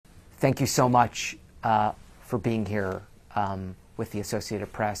thank you so much for being here with the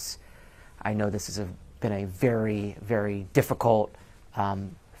Associated Press. I know this has been a very, very difficult,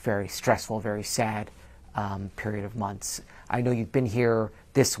 very stressful, very sad period of months. I know you've been here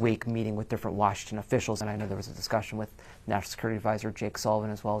this week meeting with different Washington officials, and I know there was a discussion with National Security Advisor Jake Sullivan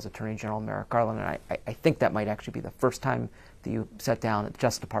as well as Attorney General Merrick Garland, and I think that might actually be the first time that you sat down at the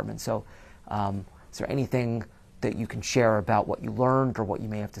Justice Department. So is there anything that you can share about what you learned or what you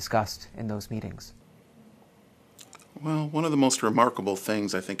may have discussed in those meetings? Well, one of the most remarkable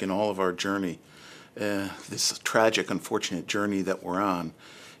things, I think, in all of our journey, this tragic, unfortunate journey that we're on,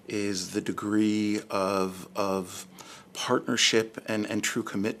 is the degree of partnership and true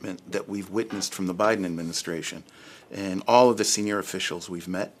commitment that we've witnessed from the Biden administration and all of the senior officials we've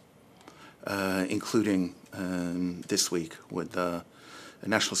met, including this week with the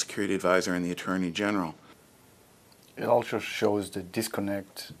National Security Advisor and the Attorney General. It also shows the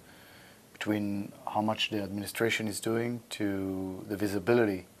disconnect between how much the administration is doing to the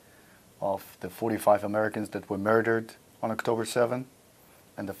visibility of the 45 Americans that were murdered on October 7th,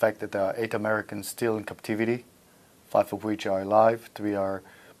 and the fact that there are 8 Americans still in captivity, 5 of which are alive, 3 are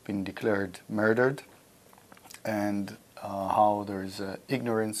being declared murdered, and how there is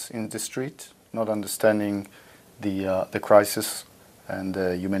ignorance in the street, not understanding the crisis and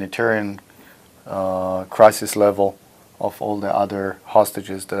the humanitarian crisis level of all the other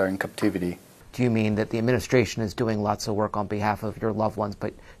hostages that are in captivity. Do you mean that the administration is doing lots of work on behalf of your loved ones,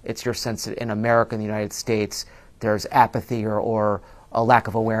 but it's your sense that in America, in the United States, there's apathy or a lack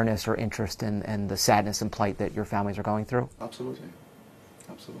of awareness or interest in the sadness and plight that your families are going through? Absolutely.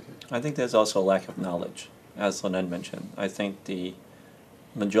 Absolutely. I think there's also a lack of knowledge, as Lynette mentioned. I think the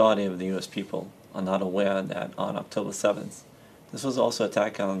majority of the U.S. people are not aware that on October 7th, this was also an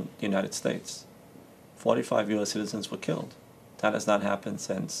attack on the United States. 45 U.S. citizens were killed. That has not happened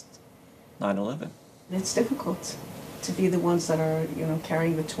since 9/11. It's difficult to be the ones that are,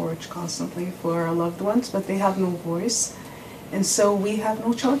 carrying the torch constantly for our loved ones, but they have no voice, and so we have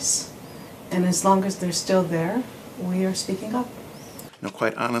no choice. And as long as they're still there, we are speaking up.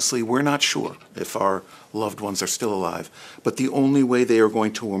 Quite honestly, we're not sure if our loved ones are still alive, but the only way they are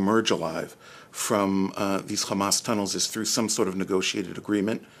going to emerge alive from these Hamas tunnels is through some sort of negotiated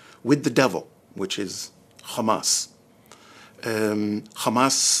agreement with the devil, which is Hamas.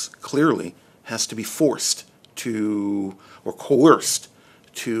 Hamas clearly has to be forced to, or coerced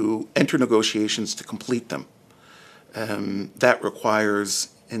to enter negotiations to complete them. That requires,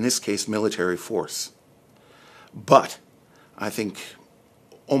 in this case, military force. But I think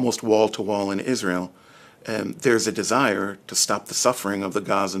almost wall to wall in Israel, there's a desire to stop the suffering of the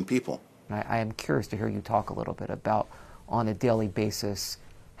Gazan people. I am curious to hear you talk a little bit about, on a daily basis,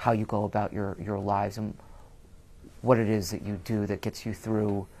 how you go about your lives and what it is that you do that gets you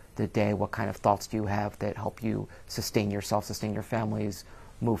through the day. What kind of thoughts do you have that help you sustain yourself, sustain your families,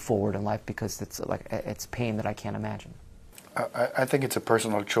 move forward in life? Because it's pain that I can't imagine. I think it's a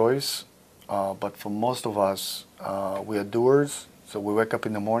personal choice, but for most of us, we are doers. So we wake up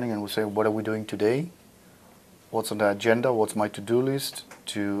in the morning and we say, what are we doing today? What's on the agenda? What's my to-do list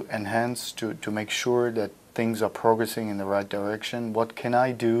to enhance, to make sure that things are progressing in the right direction? What can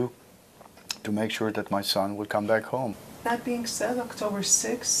I do to make sure that my son will come back home? That being said, October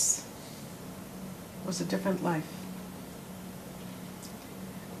 6th was a different life.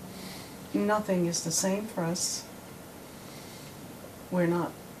 Nothing is the same for us. We're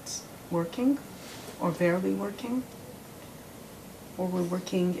not working or barely working, or we're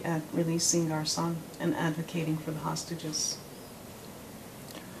working at releasing our son and advocating for the hostages.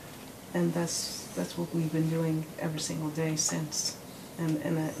 And that's what we've been doing every single day since.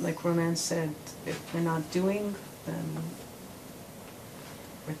 And like Roman said, if we're not doing, then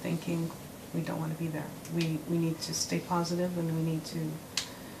we're thinking we don't want to be there. We need to stay positive, and we need to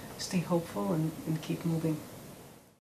stay hopeful and keep moving.